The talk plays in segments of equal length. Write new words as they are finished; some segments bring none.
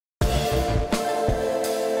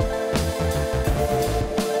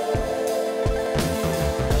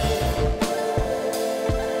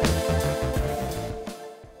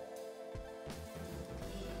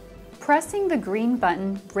Pressing the green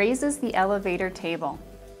button raises the elevator table.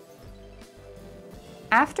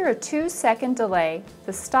 After a 2-second delay,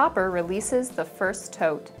 the stopper releases the first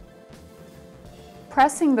tote.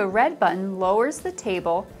 Pressing the red button lowers the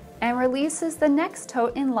table and releases the next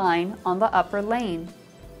tote in line on the upper lane.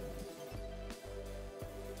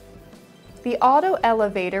 The auto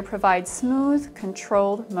elevator provides smooth,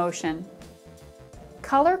 controlled motion.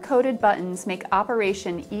 Color-coded buttons make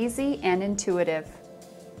operation easy and intuitive.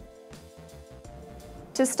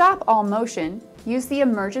 To stop all motion, use the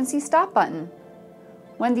emergency stop button.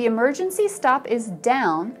 When the emergency stop is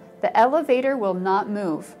down, the elevator will not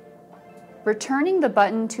move. Returning the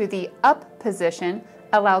button to the up position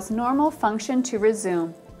allows normal function to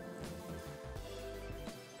resume.